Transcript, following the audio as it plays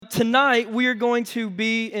tonight we are going to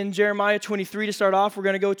be in Jeremiah 23 to start off. We're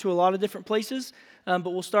going to go to a lot of different places,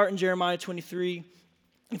 but we'll start in Jeremiah 23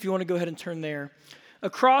 if you want to go ahead and turn there.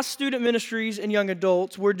 Across student ministries and young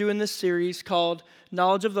adults, we're doing this series called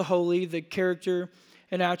Knowledge of the Holy, the Character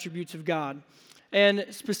and Attributes of God. And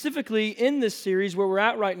specifically in this series, where we're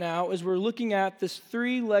at right now is we're looking at this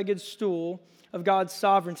three-legged stool of God's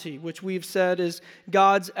sovereignty, which we've said is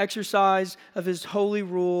God's exercise of his holy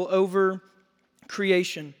rule over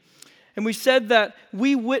creation. And we said that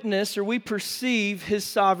we witness or we perceive his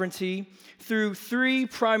sovereignty through three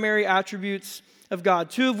primary attributes of God,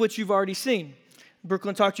 two of which you've already seen.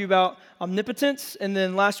 Brooklyn talked to you about omnipotence, and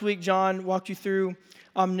then last week John walked you through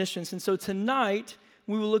omniscience. And so tonight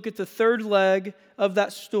we will look at the third leg of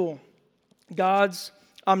that stool, God's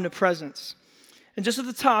omnipresence. And just at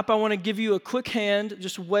the top, I want to give you a quick hand,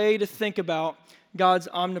 just way to think about God's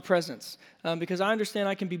omnipresence. Because I understand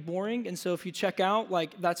I can be boring, and so if you check out,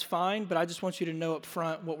 that's fine, but I just want you to know up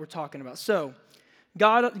front what we're talking about. So,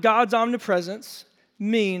 God's omnipresence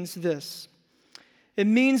means this. It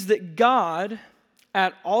means that God,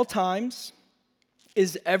 at all times,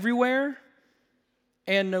 is everywhere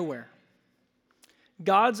and nowhere.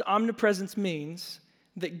 God's omnipresence means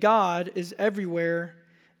that God is everywhere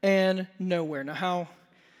and nowhere. Now, how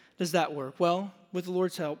does that work? Well, with the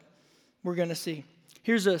Lord's help, we're going to see.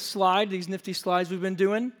 Here's a slide, these nifty slides we've been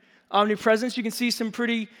doing. Omnipresence, you can see some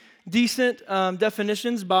pretty decent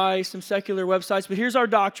definitions by some secular websites, but here's our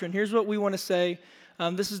doctrine. Here's what we want to say.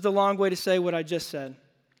 This is the long way to say what I just said.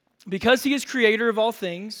 Because he is creator of all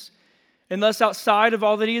things, and thus outside of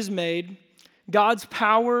all that he has made, God's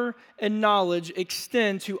power and knowledge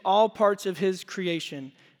extend to all parts of his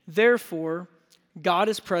creation. Therefore, God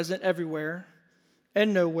is present everywhere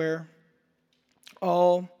and nowhere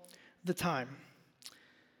all the time.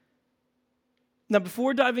 Now,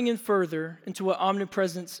 before diving in further into what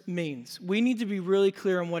omnipresence means, we need to be really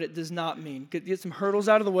clear on what it does not mean. Get some hurdles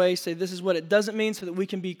out of the way, say this is what it doesn't mean so that we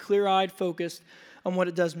can be clear-eyed, focused on what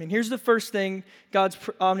it does mean. Here's the first thing God's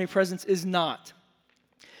omnipresence is not.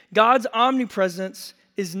 God's omnipresence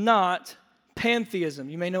is not pantheism.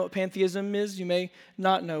 You may know what pantheism is. You may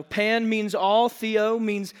not know. Pan means all. Theo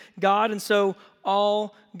means God. And so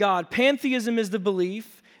all God. Pantheism is the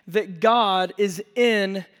belief that God is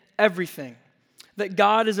in everything. That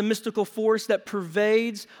God is a mystical force that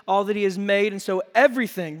pervades all that he has made. And so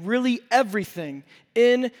everything, really everything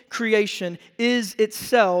in creation is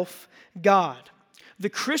itself God. The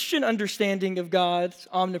Christian understanding of God's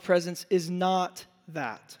omnipresence is not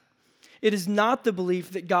that. It is not the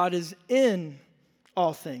belief that God is in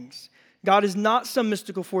all things. God is not some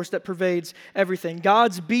mystical force that pervades everything.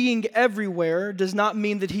 God's being everywhere does not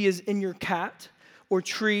mean that he is in your cat or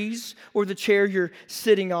trees or the chair you're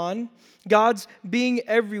sitting on. God's being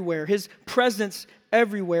everywhere, his presence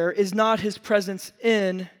everywhere, is not his presence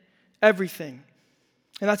in everything.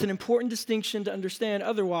 And that's an important distinction to understand.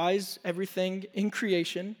 Otherwise, everything in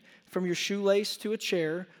creation, from your shoelace to a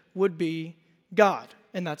chair, would be God.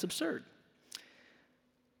 And that's absurd.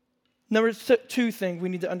 Number two thing we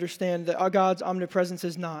need to understand that God's omnipresence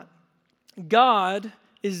is not. God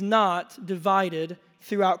is not divided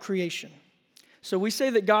throughout creation. So we say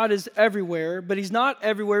that God is everywhere, but he's not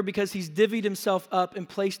everywhere because he's divvied himself up and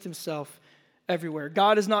placed himself everywhere.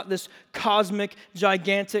 God is not this cosmic,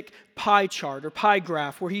 gigantic pie chart or pie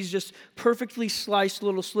graph where he's just perfectly sliced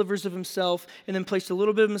little slivers of himself and then placed a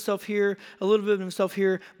little bit of himself here, a little bit of himself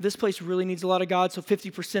here. This place really needs a lot of God, so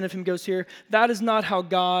 50% of him goes here. That is not how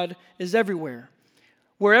God is everywhere.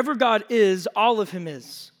 Wherever God is, all of him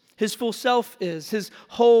is. His full self is. His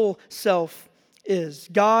whole self is.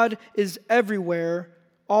 God is everywhere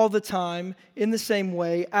all the time in the same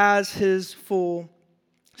way as his full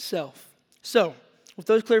self. So, with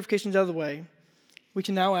those clarifications out of the way, we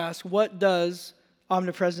can now ask, what does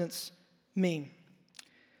omnipresence mean?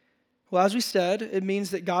 Well, as we said, it means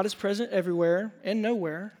that God is present everywhere and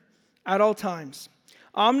nowhere at all times.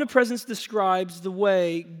 Omnipresence describes the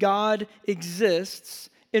way God exists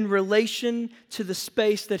in relation to the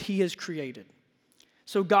space that he has created.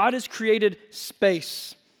 So God has created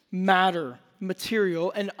space, matter,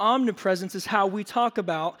 material, and omnipresence is how we talk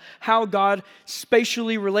about how God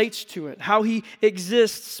spatially relates to it, how he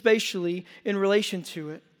exists spatially in relation to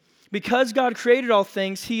it. Because God created all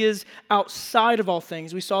things, he is outside of all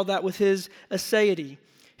things. We saw that with his aseity.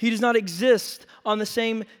 He does not exist on the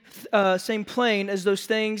same plane as those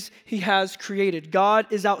things he has created. God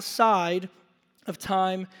is outside of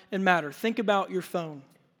time and matter. Think about your phone.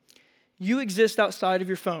 You exist outside of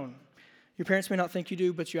your phone. Your parents may not think you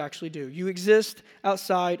do, but you actually do. You exist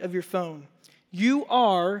outside of your phone. You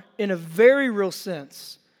are, in a very real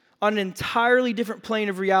sense, on an entirely different plane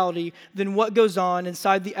of reality than what goes on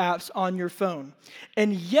inside the apps on your phone.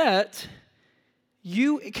 And yet,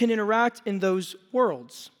 you can interact in those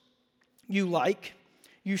worlds. You like,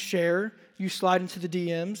 you share, you slide into the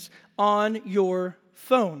DMs on your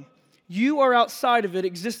phone. You are outside of it,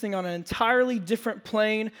 existing on an entirely different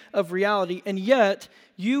plane of reality, and yet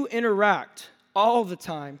you interact all the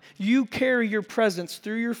time. You carry your presence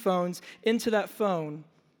through your phones into that phone,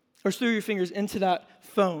 or through your fingers into that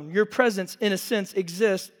phone. Your presence, in a sense,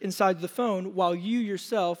 exists inside the phone while you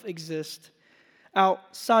yourself exist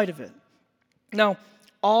outside of it. Now,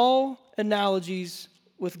 all analogies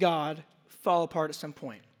with God fall apart at some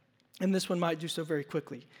point, and this one might do so very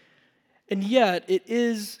quickly. And yet, it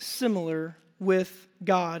is similar with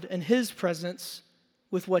God and His presence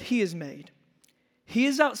with what He has made. He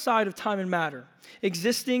is outside of time and matter,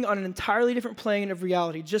 existing on an entirely different plane of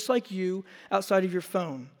reality, just like you outside of your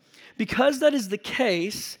phone. Because that is the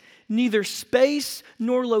case, neither space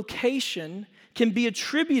nor location can be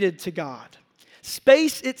attributed to God.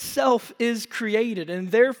 Space itself is created and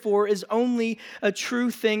therefore is only a true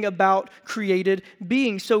thing about created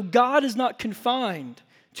beings. So God is not confined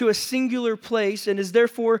to a singular place and is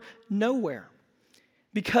therefore nowhere,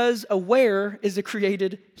 because a where is a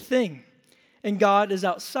created thing, and God is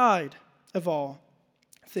outside of all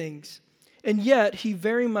things. And yet, He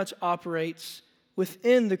very much operates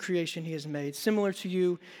within the creation He has made, similar to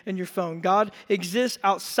you and your phone. God exists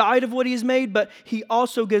outside of what He has made, but He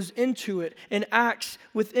also goes into it and acts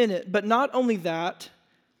within it. But not only that,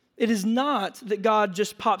 it is not that God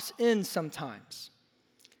just pops in sometimes.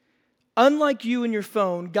 Unlike you and your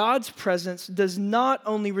phone, God's presence does not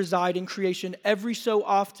only reside in creation every so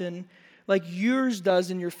often like yours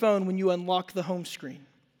does in your phone when you unlock the home screen.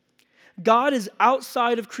 God is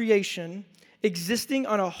outside of creation, existing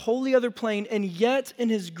on a wholly other plane, and yet in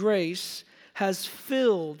His grace has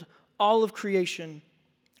filled all of creation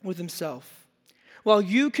with Himself. While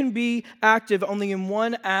you can be active only in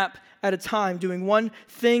one app at a time, doing one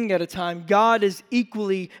thing at a time, God is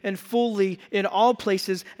equally and fully in all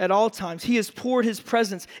places at all times. He has poured His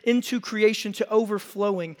presence into creation to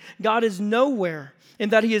overflowing. God is nowhere in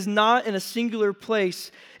that He is not in a singular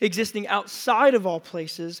place existing outside of all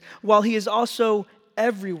places, while He is also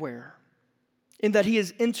everywhere in that He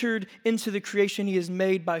has entered into the creation He has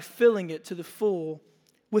made by filling it to the full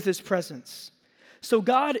with His presence. So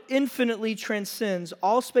God infinitely transcends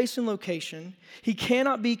all space and location. He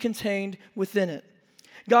cannot be contained within it.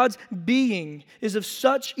 God's being is of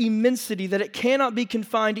such immensity that it cannot be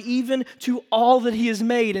confined even to all that He has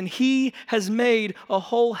made, and He has made a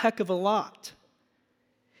whole heck of a lot.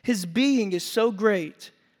 His being is so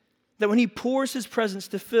great that when He pours His presence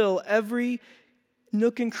to fill every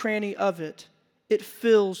nook and cranny of it, it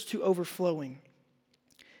fills to overflowing.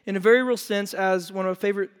 In a very real sense, as one of my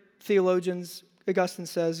favorite theologians, Augustine,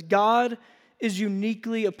 says, God is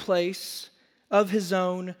uniquely a place of His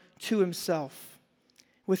own to Himself.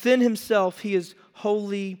 Within Himself, He is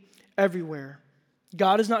wholly everywhere.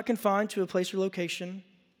 God is not confined to a place or location.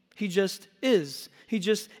 He just is. He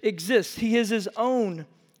just exists. He is His own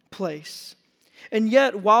place. And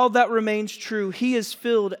yet, while that remains true, He has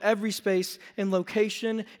filled every space and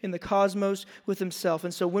location in the cosmos with Himself.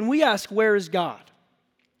 And so when we ask, where is God?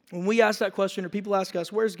 When we ask that question, or people ask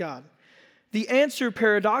us, where's God? The answer,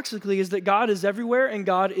 paradoxically, is that God is everywhere and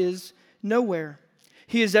God is nowhere.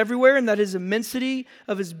 He is everywhere in that His immensity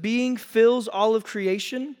of His being fills all of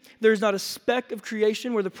creation. There is not a speck of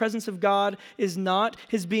creation where the presence of God is not.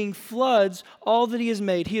 His being floods all that He has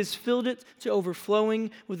made. He has filled it to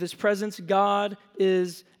overflowing with His presence. God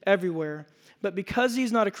is everywhere. But because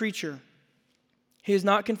He's not a creature, He is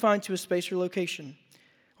not confined to a space or location.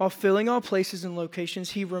 While filling all places and locations,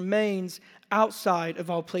 He remains outside of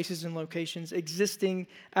all places and locations, existing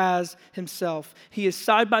as Himself. He is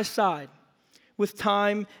side by side with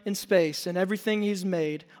time and space and everything He's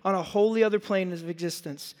made on a wholly other plane of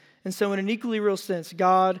existence. And so in an equally real sense,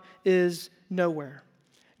 God is nowhere.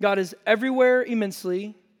 God is everywhere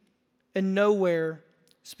immensely and nowhere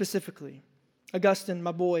specifically. Augustine,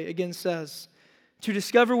 my boy, again says, to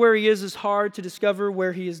discover where He is hard. To discover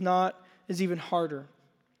where He is not is even harder.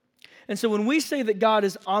 And so when we say that God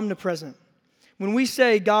is omnipresent, when we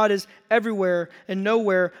say God is everywhere and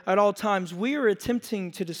nowhere at all times, we are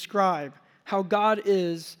attempting to describe how God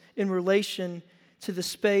is in relation to the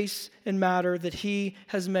space and matter that He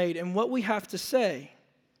has made. And what we have to say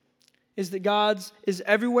is that God is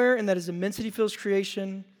everywhere and that His immensity fills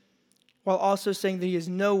creation, while also saying that He is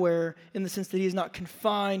nowhere in the sense that He is not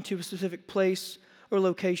confined to a specific place or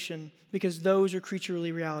location, because those are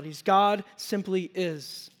creaturely realities. God simply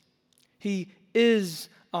is. He is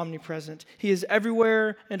omnipresent. He is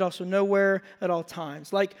everywhere and also nowhere at all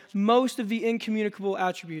times. Like most of the incommunicable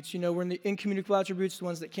attributes, we're in the incommunicable attributes, the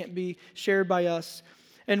ones that can't be shared by us,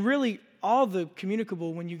 and really all the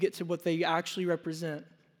communicable when you get to what they actually represent.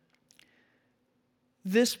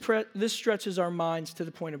 This stretches our minds to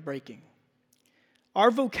the point of breaking. Our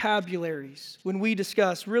vocabularies, when we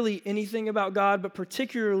discuss really anything about God, but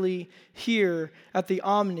particularly here at the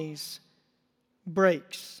Omnis,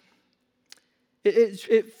 breaks.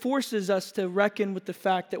 It forces us to reckon with the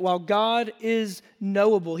fact that while God is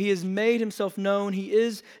knowable, He has made Himself known, He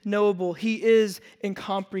is knowable, He is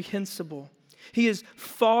incomprehensible. He is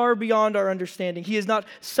far beyond our understanding. He is not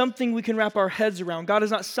something we can wrap our heads around. God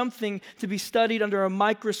is not something to be studied under a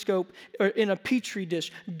microscope or in a petri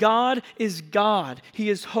dish. God is God. He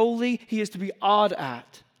is holy. He is to be awed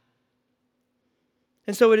at.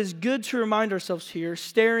 And so it is good to remind ourselves here,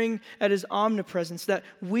 staring at His omnipresence, that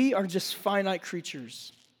we are just finite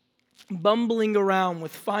creatures, bumbling around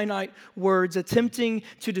with finite words, attempting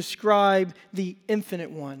to describe the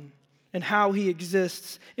infinite one and how He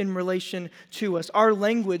exists in relation to us. Our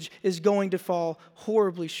language is going to fall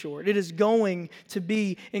horribly short. It is going to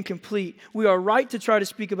be incomplete. We are right to try to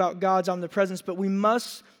speak about God's omnipresence, but we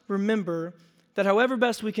must remember that however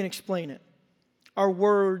best we can explain it, our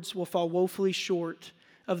words will fall woefully short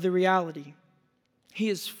of the reality. He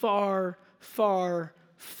is far, far,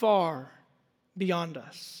 far beyond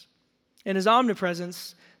us. And His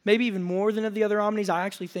omnipresence, maybe even more than of the other omnis, I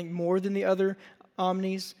actually think more than the other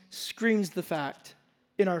omnis, screams the fact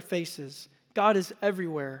in our faces. God is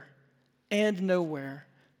everywhere and nowhere.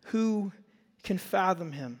 Who can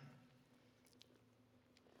fathom Him?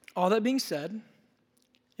 All that being said,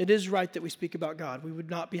 it is right that we speak about God. We would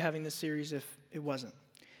not be having this series if it wasn't.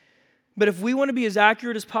 But if we want to be as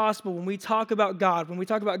accurate as possible when we talk about God, when we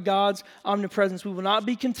talk about God's omnipresence, we will not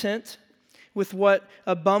be content with what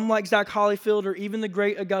a bum like Zach Hollifield or even the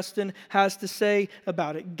great Augustine has to say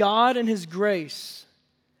about it. God in His grace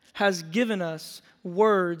has given us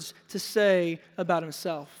words to say about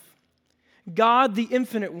Himself. God, the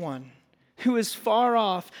infinite one, who is far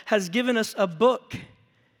off, has given us a book.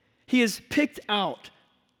 He has picked out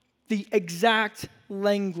the exact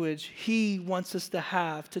language He wants us to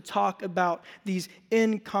have to talk about these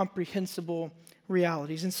incomprehensible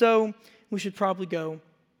realities. And so we should probably go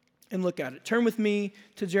and look at it. Turn with me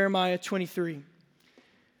to Jeremiah 23.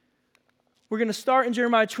 We're going to start in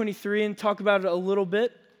Jeremiah 23 and talk about it a little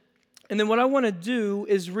bit. And then what I want to do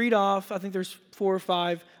is read off, I think there's 4 or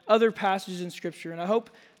 5 other passages in Scripture. And I hope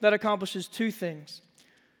that accomplishes 2 things.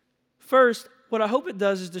 First, what I hope it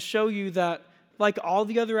does is to show you that, like all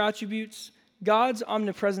the other attributes, God's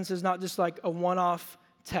omnipresence is not just like a one-off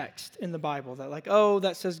text in the Bible that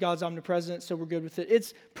that says God's omnipresent, so we're good with it.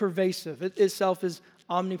 It's pervasive. It itself is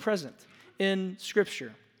omnipresent in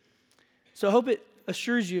Scripture. So I hope it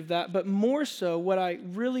assures you of that, but more so, what I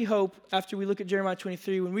really hope after we look at Jeremiah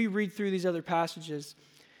 23, when we read through these other passages,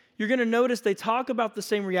 you're going to notice they talk about the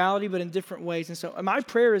same reality, but in different ways. And so my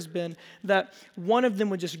prayer has been that one of them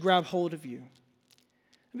would just grab hold of you.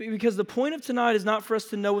 Because the point of tonight is not for us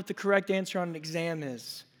to know what the correct answer on an exam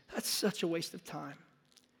is. That's such a waste of time.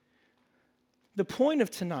 The point of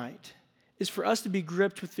tonight is for us to be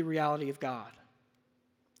gripped with the reality of God.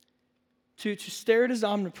 To stare at His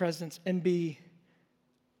omnipresence and be,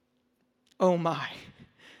 oh my.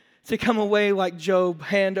 To come away like Job,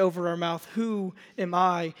 hand over our mouth, who am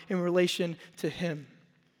I in relation to Him?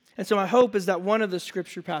 And so my hope is that one of the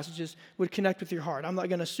Scripture passages would connect with your heart. I'm not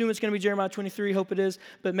going to assume it's going to be Jeremiah 23, hope it is,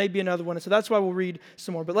 but maybe another one. And so that's why we'll read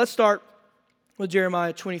some more. But let's start with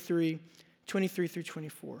Jeremiah 23 through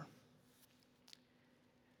 24.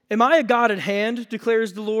 Am I a God at hand,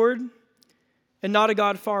 declares the Lord, and not a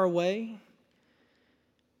God far away?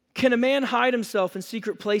 Can a man hide himself in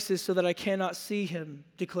secret places so that I cannot see him,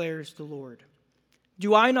 declares the Lord?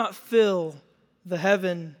 Do I not fill the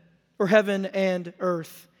heaven and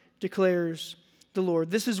earth, declares the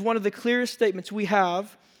Lord? This is one of the clearest statements we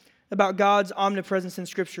have about God's omnipresence in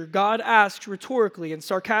Scripture. God asks rhetorically and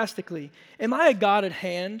sarcastically, am I a God at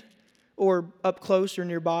hand or up close or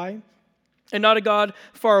nearby, and not a God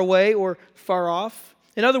far away or far off?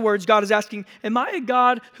 In other words, God is asking, am I a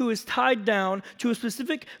God who is tied down to a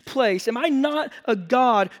specific place? Am I not a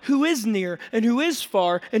God who is near and who is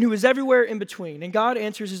far and who is everywhere in between? And God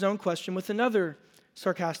answers His own question with another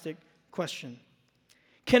sarcastic question.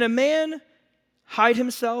 Can a man hide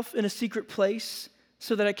himself in a secret place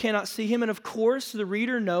so that I cannot see him? And of course, the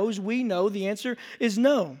reader knows, we know, the answer is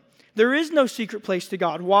no. There is no secret place to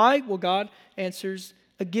God. Why? Well, God answers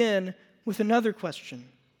again with another question.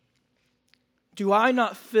 Do I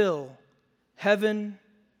not fill heaven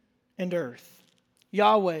and earth?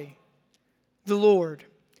 Yahweh, the Lord,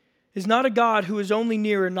 is not a God who is only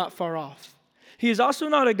near and not far off. He is also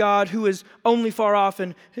not a God who is only far off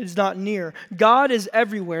and is not near. God is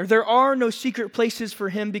everywhere. There are no secret places for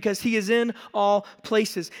him because he is in all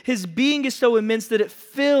places. His being is so immense that it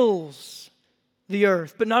fills the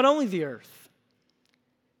earth, but not only the earth.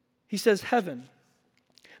 He says heaven.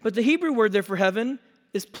 But the Hebrew word there for heaven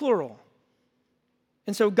is plural.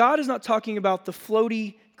 And so God is not talking about the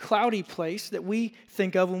floaty, cloudy place that we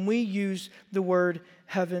think of when we use the word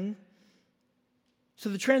heaven. So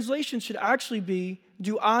the translation should actually be,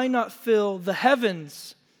 do I not fill the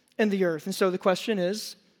heavens and the earth? And so the question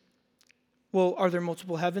is, well, are there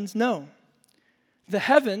multiple heavens? No. The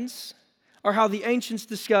heavens are how the ancients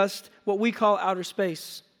discussed what we call outer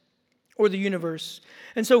space or the universe.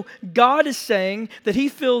 And so God is saying that he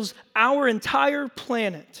fills our entire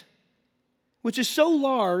planet, which is so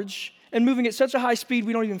large and moving at such a high speed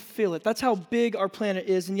we don't even feel it. That's how big our planet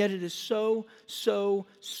is, and yet it is so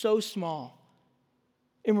small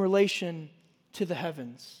in relation to the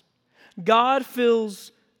heavens. God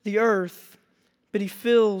fills the earth, but he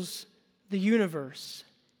fills the universe.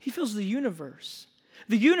 He fills the universe.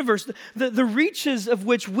 The universe, the reaches of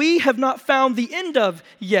which we have not found the end of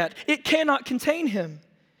yet. It cannot contain him.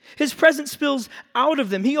 His presence spills out of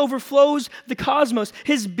them. He overflows the cosmos.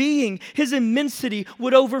 His being, his immensity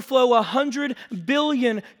would overflow 100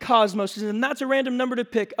 billion cosmoses. And that's a random number to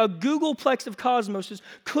pick. A Googleplex of cosmoses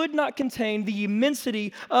could not contain the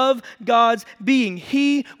immensity of God's being.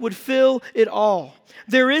 He would fill it all.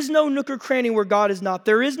 There is no nook or cranny where God is not.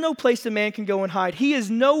 There is no place a man can go and hide. He is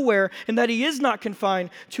nowhere, and that he is not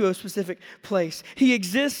confined to a specific place. He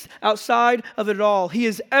exists outside of it all. He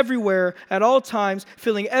is everywhere at all times,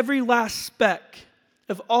 filling every last speck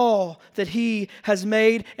of all that he has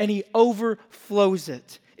made, and he overflows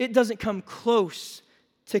it. It doesn't come close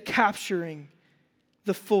to capturing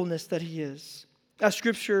the fullness that he is. As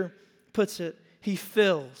Scripture puts it, he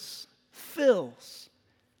fills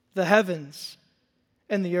the heavens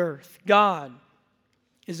and the earth. God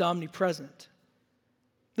is omnipresent.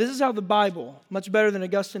 This is how the Bible, much better than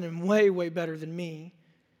Augustine and way better than me,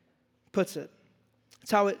 puts it.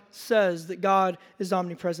 It's how it says that God is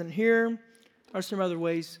omnipresent. Here are some other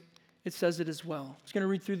ways it says it as well. I'm just going to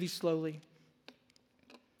read through these slowly.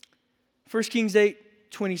 1 Kings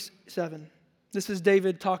 8:27. This is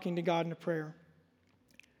David talking to God in a prayer.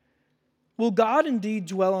 Will God indeed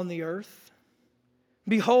dwell on the earth?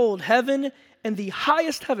 Behold, heaven and the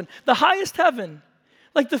highest heaven,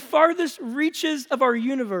 like the farthest reaches of our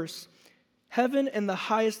universe, heaven and the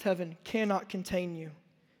highest heaven cannot contain you.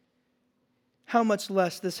 How much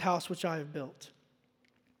less this house which I have built.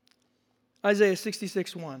 Isaiah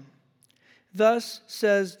 66:1. Thus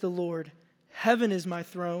says the Lord, heaven is my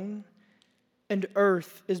throne, and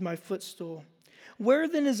earth is my footstool. Where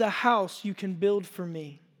then is a house you can build for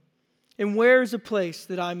me? And where is a place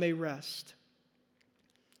that I may rest?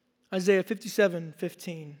 Isaiah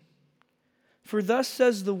 57:15. For thus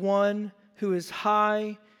says the one who is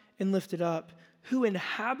high and lifted up, who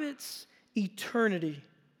inhabits eternity,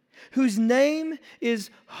 whose name is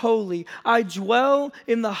holy. I dwell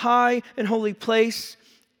in the high and holy place,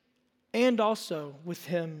 and also with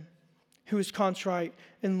him who is contrite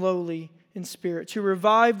and lowly in spirit, to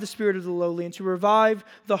revive the spirit of the lowly and to revive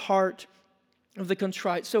the heart of the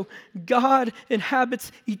contrite. So God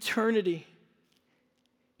inhabits eternity.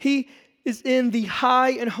 He is in the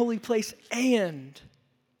high and holy place and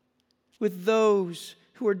with those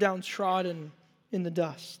who are downtrodden in the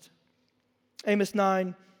dust. Amos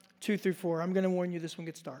 9:2-4. I'm going to warn you, this one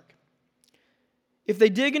gets dark. If they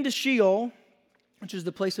dig into Sheol, which is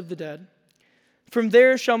the place of the dead, from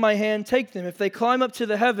there shall my hand take them. If they climb up to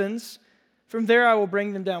the heavens, from there I will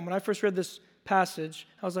bring them down. When I first read this passage,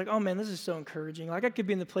 I was like, oh man, this is so encouraging. Like I could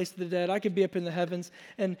be in the place of the dead. I could be up in the heavens,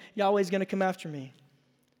 and Yahweh's going to come after me.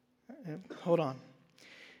 Hold on.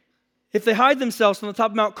 If they hide themselves on the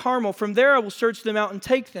top of Mount Carmel, from there I will search them out and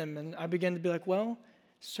take them. And I began to be like, well,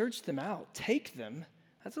 search them out, take them.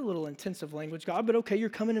 That's a little intensive language, God, but okay, you're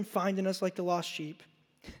coming and finding us like the lost sheep.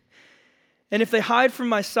 And if they hide from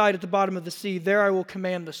my sight at the bottom of the sea, there I will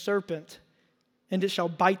command the serpent, and it shall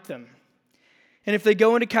bite them. And if they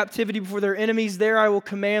go into captivity before their enemies, there I will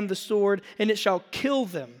command the sword, and it shall kill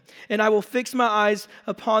them. And I will fix my eyes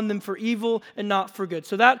upon them for evil and not for good.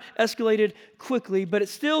 So that escalated quickly, but it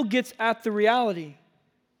still gets at the reality.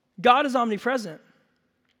 God is omnipresent.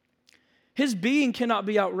 His being cannot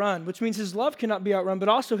be outrun, which means his love cannot be outrun, but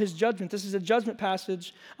also his judgment. This is a judgment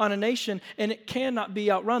passage on a nation, and it cannot be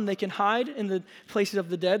outrun. They can hide in the places of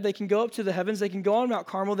the dead. They can go up to the heavens. They can go on Mount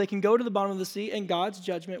Carmel. They can go to the bottom of the sea, and God's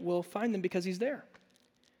judgment will find them because he's there.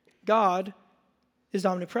 God is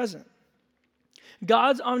omnipresent.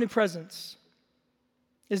 God's omnipresence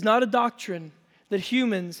is not a doctrine that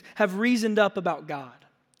humans have reasoned up about God.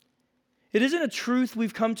 It isn't a truth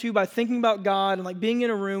we've come to by thinking about God and like being in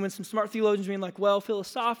a room and some smart theologians being like, well,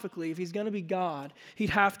 philosophically, if he's going to be God,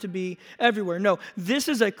 he'd have to be everywhere. No, this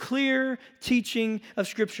is a clear teaching of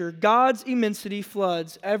Scripture. God's immensity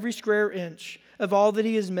floods every square inch of all that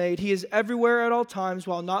he has made. He is everywhere at all times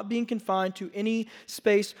while not being confined to any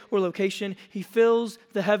space or location. He fills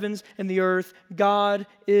the heavens and the earth. God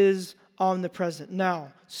is omnipresent.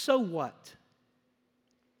 Now, so what?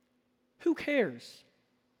 Who cares?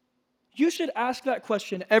 You should ask that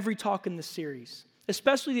question every talk in this series,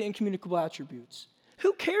 especially the incommunicable attributes.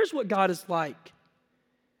 Who cares what God is like?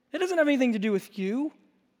 It doesn't have anything to do with you.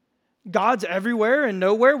 God's everywhere and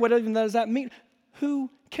nowhere. What even does that mean?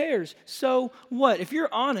 Who cares? So what? If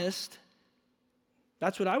you're honest,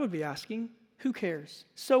 that's what I would be asking. Who cares?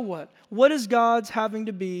 So what? What is God's having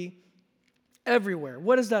to be everywhere?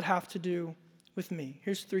 What does that have to do with me?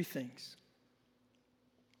 Here's three things.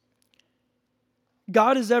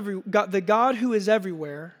 The God who is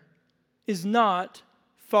everywhere is not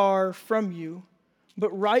far from you,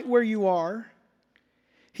 but right where you are.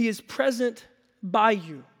 He is present by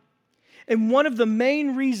you. And one of the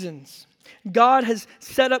main reasons God has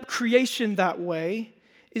set up creation that way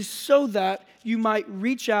is so that you might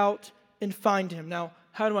reach out and find him. Now,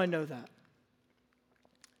 how do I know that?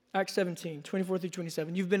 Acts 17, 24 through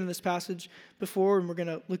 27. You've been in this passage before, and we're going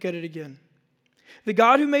to look at it again. The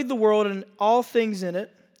God who made the world and all things in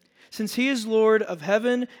it, since he is Lord of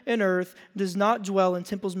heaven and earth, does not dwell in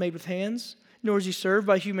temples made with hands, nor is he served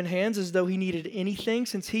by human hands as though he needed anything,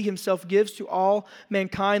 since he himself gives to all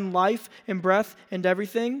mankind life and breath and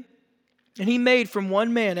everything. And he made from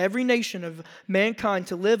one man every nation of mankind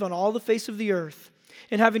to live on all the face of the earth,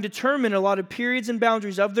 and having determined allotted periods and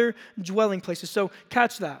boundaries of their dwelling places. So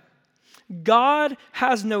catch that. God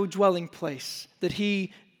has no dwelling place that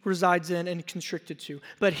he resides in and constricted to.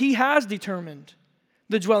 But he has determined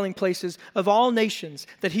the dwelling places of all nations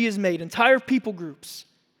that he has made, entire people groups,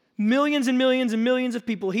 millions and millions and millions of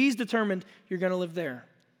people. He's determined you're going to live there.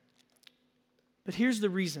 But here's the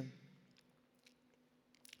reason.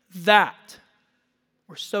 That,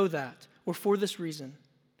 or so that, or for this reason,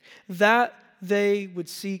 that they would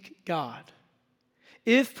seek God,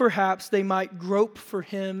 if perhaps they might grope for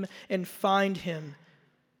him and find him,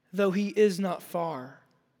 though he is not far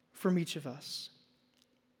from each of us.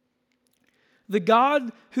 The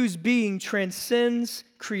God whose being transcends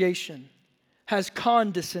creation has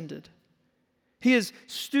condescended. He has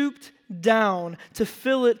stooped down to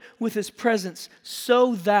fill it with his presence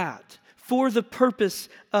so that, for the purpose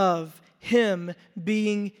of him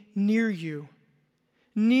being near you,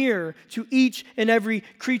 near to each and every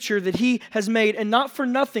creature that he has made, and not for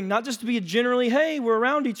nothing, not just to be a generally, hey, we're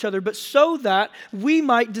around each other, but so that we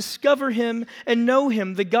might discover him and know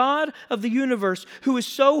him, the God of the universe, who is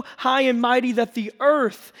so high and mighty that the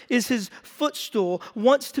earth is his footstool,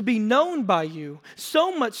 wants to be known by you,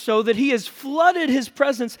 so much so that he has flooded his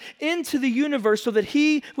presence into the universe so that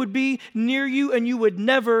he would be near you and you would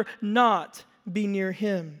never not be near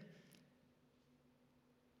him.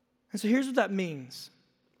 And so here's what that means.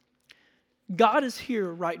 God is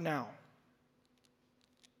here right now.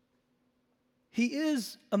 He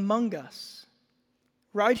is among us,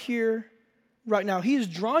 right here, right now. He has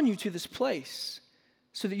drawn you to this place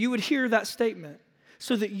so that you would hear that statement,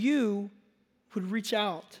 so that you would reach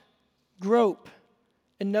out, grope,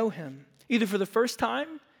 and know him, either for the first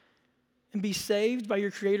time and be saved by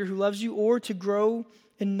your Creator who loves you, or to grow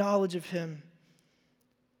in knowledge of him.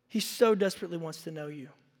 He so desperately wants to know you.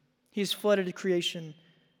 He has flooded creation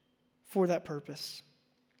for that purpose.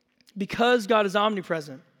 Because God is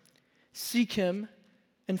omnipresent, seek him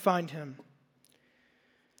and find him.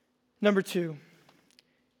 Number 2,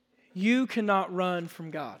 you cannot run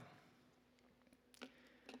from God.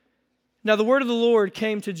 Now the word of the Lord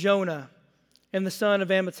came to Jonah and the son of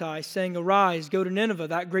Amittai, saying, Arise, go to Nineveh,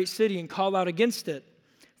 that great city, and call out against it,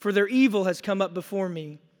 for their evil has come up before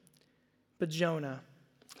me. But Jonah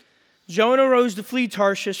rose to flee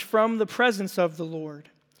Tarshish from the presence of the Lord.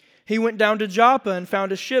 He went down to Joppa and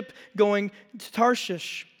found a ship going to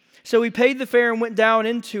Tarshish. So he paid the fare and went down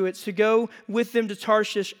into it to go with them to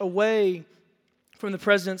Tarshish, away from the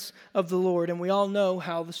presence of the Lord. And we all know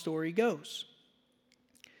how the story goes.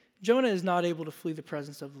 Jonah is not able to flee the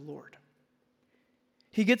presence of the Lord.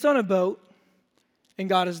 He gets on a boat, and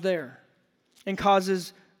God is there and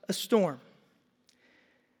causes a storm.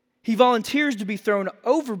 He volunteers to be thrown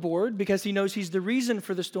overboard because he knows he's the reason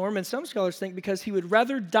for the storm, and some scholars think because he would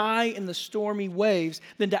rather die in the stormy waves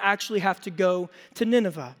than to actually have to go to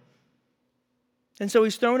Nineveh. And so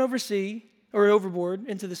he's thrown overboard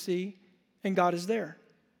into the sea, and God is there.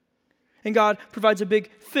 And God provides a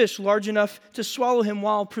big fish large enough to swallow him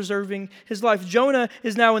while preserving his life. Jonah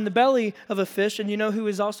is now in the belly of a fish, and you know who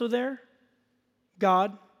is also there?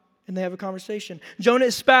 God. And they have a conversation. Jonah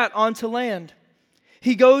is spat onto land.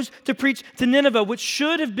 He goes to preach to Nineveh, which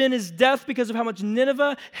should have been his death because of how much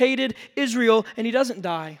Nineveh hated Israel, and he doesn't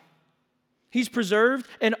die. He's preserved,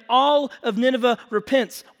 and all of Nineveh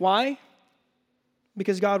repents. Why?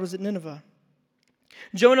 Because God was at Nineveh.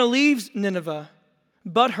 Jonah leaves Nineveh,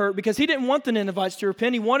 butthurt, because he didn't want the Ninevites to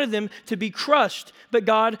repent. He wanted them to be crushed, but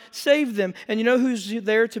God saved them. And you know who's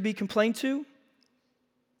there to be complained to?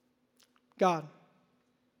 God.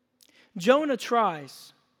 Jonah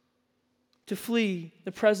tries to flee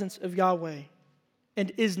the presence of Yahweh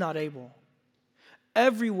and is not able.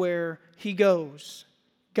 Everywhere he goes,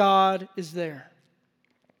 God is there.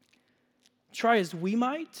 Try as we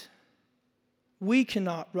might, we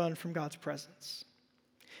cannot run from God's presence.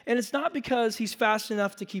 And it's not because he's fast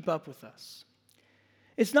enough to keep up with us.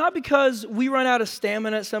 It's not because we run out of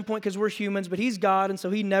stamina at some point because we're humans, but he's God, and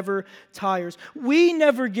so he never tires. We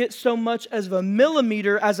never get so much as a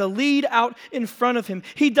millimeter as a lead out in front of him.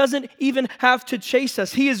 He doesn't even have to chase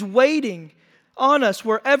us. He is waiting on us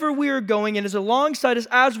wherever we are going and is alongside us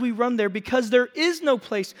as we run there, because there is no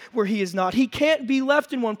place where he is not. He can't be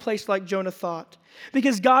left in one place like Jonah thought,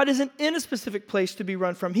 because God isn't in a specific place to be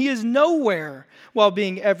run from. He is nowhere while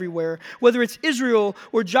being everywhere. Whether it's Israel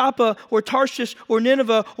or Joppa or Tarshish or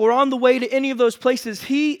Nineveh or on the way to any of those places,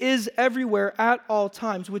 he is everywhere at all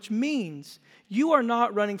times, which means you are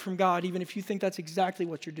not running from God even if you think that's exactly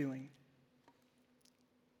what you're doing.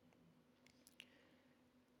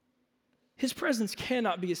 His presence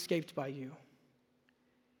cannot be escaped by you.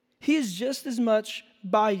 He is just as much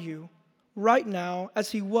by you right now as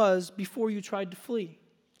he was before you tried to flee.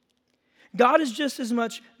 God is just as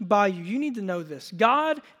much by you. You need to know this.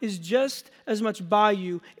 God is just as much by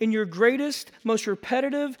you in your greatest, most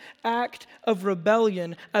repetitive act of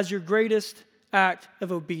rebellion as your greatest act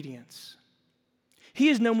of obedience. He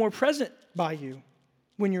is no more present by you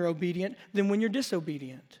when you're obedient than when you're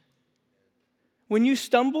disobedient. When you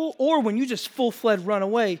stumble or when you just full-fledged run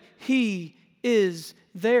away, he is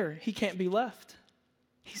there. He can't be left.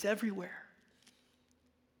 He's everywhere.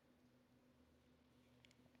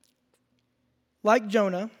 Like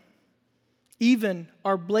Jonah, even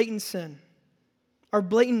our blatant sin, our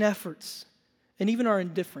blatant efforts, and even our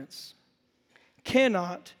indifference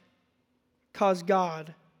cannot cause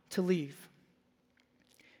God to leave.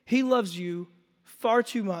 He loves you far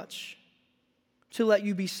too much to let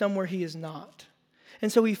you be somewhere he is not.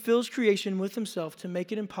 And so he fills creation with himself to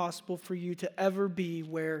make it impossible for you to ever be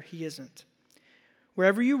where he isn't.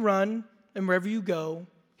 Wherever you run and wherever you go,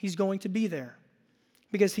 he's going to be there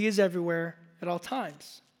because he is everywhere at all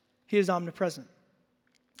times. He is omnipresent.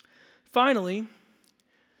 Finally,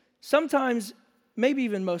 sometimes, maybe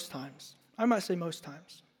even most times, I might say most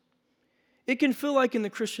times, it can feel like in the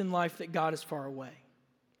Christian life that God is far away.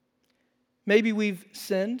 Maybe we've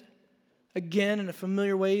sinned again in a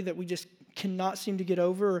familiar way that we just cannot seem to get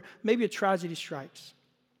over, or maybe a tragedy strikes.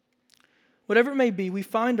 Whatever it may be, we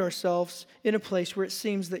find ourselves in a place where it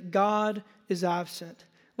seems that God is absent.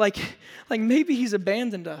 Like maybe he's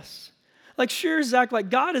abandoned us. Like, sure, Zach, like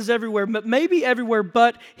God is everywhere, but maybe everywhere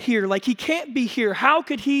but here. Like he can't be here. How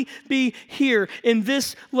could he be here in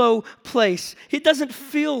this low place? It doesn't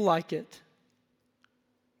feel like it.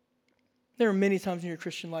 There are many times in your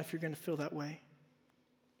Christian life you're going to feel that way.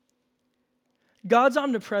 God's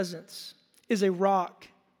omnipresence is a rock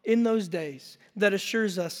in those days that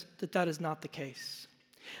assures us that that is not the case.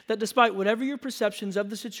 That despite whatever your perceptions of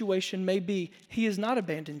the situation may be, he has not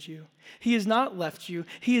abandoned you. He has not left you.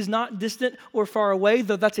 He is not distant or far away,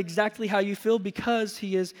 though that's exactly how you feel because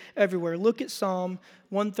he is everywhere. Look at Psalm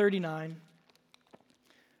 139,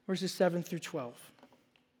 verses 7 through 12.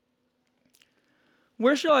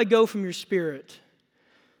 Where shall I go from your spirit?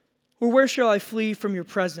 Or where shall I flee from your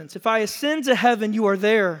presence? If I ascend to heaven, you are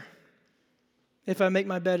there. If I make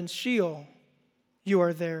my bed in Sheol, you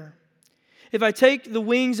are there. If I take the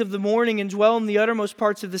wings of the morning and dwell in the uttermost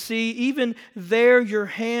parts of the sea, even there your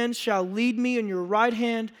hand shall lead me and your right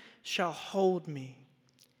hand shall hold me.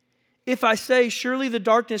 If I say, surely the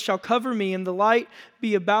darkness shall cover me and the light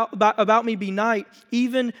be about me be night,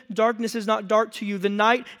 even darkness is not dark to you. The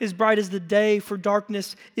night is bright as the day, for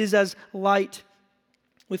darkness is as light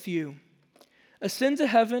with you. Ascend to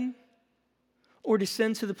heaven or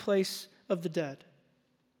descend to the place of the dead.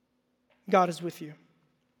 God is with you.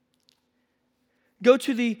 Go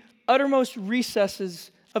to the uttermost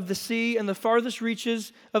recesses of the sea and the farthest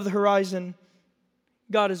reaches of the horizon.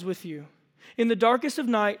 God is with you. In the darkest of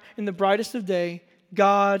night, in the brightest of day,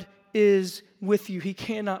 God is with you. He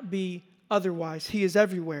cannot be otherwise. He is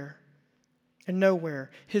everywhere and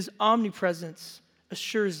nowhere. His omnipresence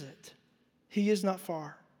assures it. He is not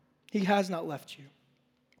far. He has not left you.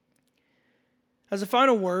 As a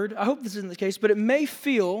final word, I hope this isn't the case, but it may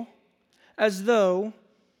feel as though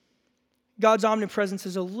God's omnipresence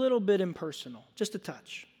is a little bit impersonal, just a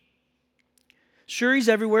touch. Sure, He's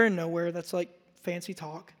everywhere and nowhere. That's like fancy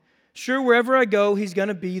talk. Sure, wherever I go, He's going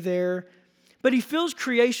to be there. But He fills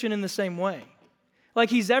creation in the same way. Like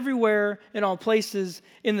He's everywhere in all places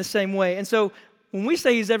in the same way. And so when we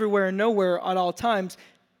say He's everywhere and nowhere at all times,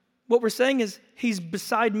 what we're saying is He's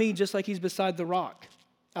beside me just like He's beside the rock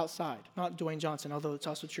outside. Not Dwayne Johnson, although it's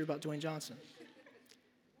also true about Dwayne Johnson.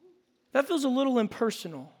 That feels a little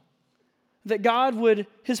impersonal. That God would,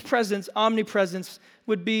 His presence, omnipresence,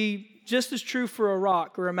 would be just as true for a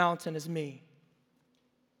rock or a mountain as me.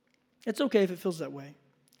 It's okay if it feels that way.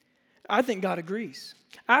 I think God agrees.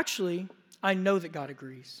 Actually, I know that God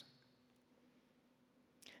agrees.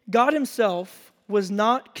 God Himself was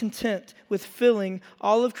not content with filling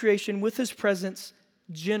all of creation with His presence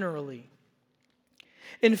generally.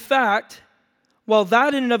 In fact, while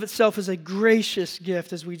that in and of itself is a gracious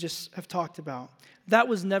gift, as we just have talked about, that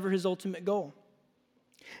was never His ultimate goal.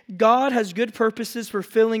 God has good purposes for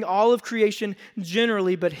filling all of creation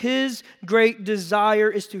generally, but His great desire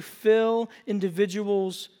is to fill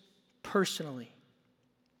individuals personally.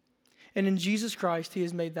 And in Jesus Christ, He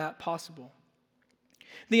has made that possible.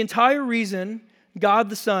 The entire reason God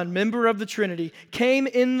the Son, member of the Trinity, came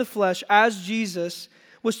in the flesh as Jesus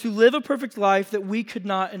was to live a perfect life that we could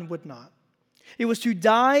not and would not. It was to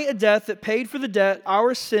die a death that paid for the debt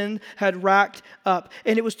our sin had racked up.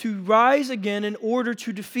 And it was to rise again in order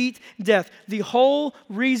to defeat death. The whole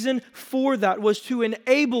reason for that was to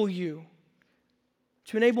enable you,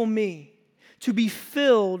 to enable me, to be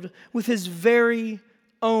filled with His very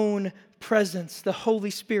own presence, the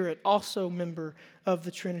Holy Spirit, also member of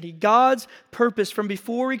the Trinity. God's purpose from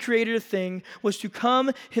before He created a thing was to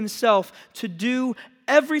come Himself to do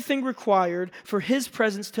everything required for His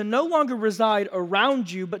presence to no longer reside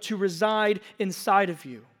around you, but to reside inside of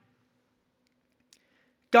you.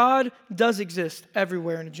 God does exist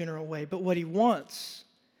everywhere in a general way, but what He wants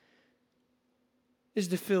is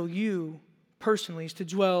to fill you personally, is to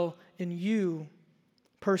dwell in you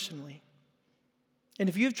personally. And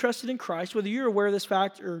if you have trusted in Christ, whether you're aware of this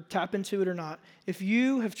fact or tap into it or not, if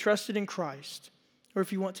you have trusted in Christ, or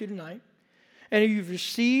if you want to tonight, and you've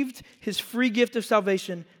received His free gift of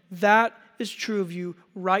salvation, that is true of you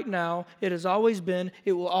right now. It has always been,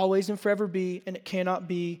 it will always and forever be, and it cannot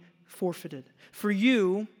be forfeited. For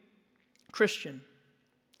you, Christian,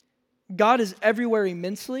 God is everywhere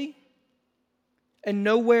immensely and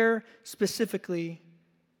nowhere specifically,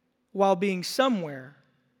 while being somewhere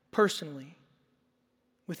personally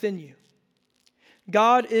within you.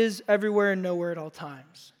 God is everywhere and nowhere at all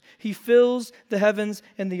times. He fills the heavens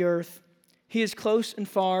and the earth. He is close and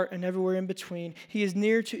far and everywhere in between. He is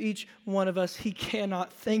near to each one of us. He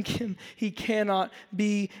cannot thank Him. He cannot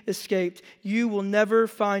be escaped. You will never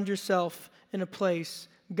find yourself in a place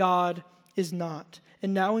God is not.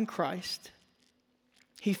 And now in Christ,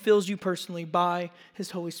 He fills you personally by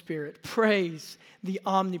His Holy Spirit. Praise the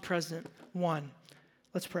omnipresent one.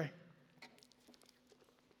 Let's pray.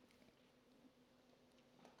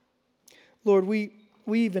 Lord, we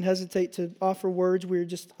even hesitate to offer words. We are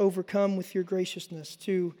just overcome with Your graciousness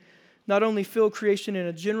to not only fill creation in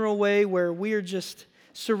a general way where we are just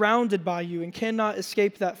surrounded by You and cannot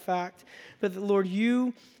escape that fact, but that, Lord,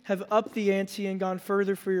 You have upped the ante and gone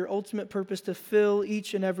further for Your ultimate purpose to fill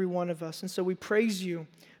each and every one of us. And so we praise You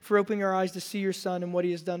for opening our eyes to see Your Son and what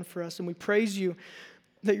He has done for us. And we praise You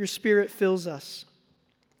that Your Spirit fills us.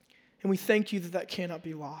 And we thank You that that cannot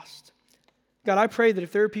be lost. God, I pray that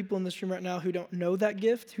if there are people in this room right now who don't know that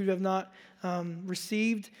gift, who have not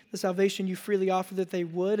received the salvation You freely offer, that they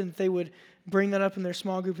would, and they would bring that up in their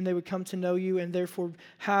small group, and they would come to know You, and therefore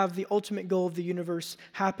have the ultimate goal of the universe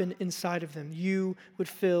happen inside of them. You would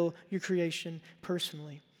fill Your creation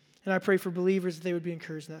personally. And I pray for believers that they would be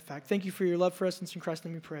encouraged in that fact. Thank You for Your love for us, and in Christ's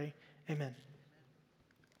name we pray. Amen.